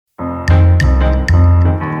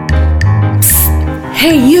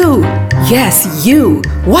Hey, you! Yes, you!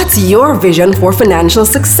 What's your vision for financial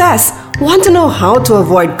success? Want to know how to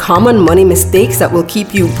avoid common money mistakes that will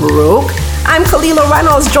keep you broke? I'm Kalila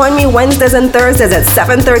Reynolds. Join me Wednesdays and Thursdays at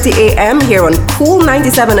 7:30 a.m. here on Cool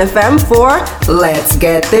 97 FM for Let's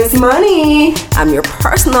Get This Money. I'm your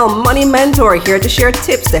personal money mentor here to share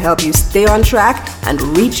tips to help you stay on track and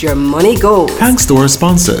reach your money goals. Thanks to our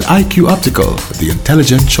sponsor, IQ Optical, the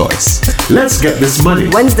intelligent choice. Let's get this money.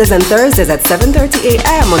 Wednesdays and Thursdays at 7:30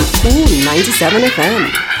 a.m. on Cool 97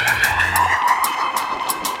 FM.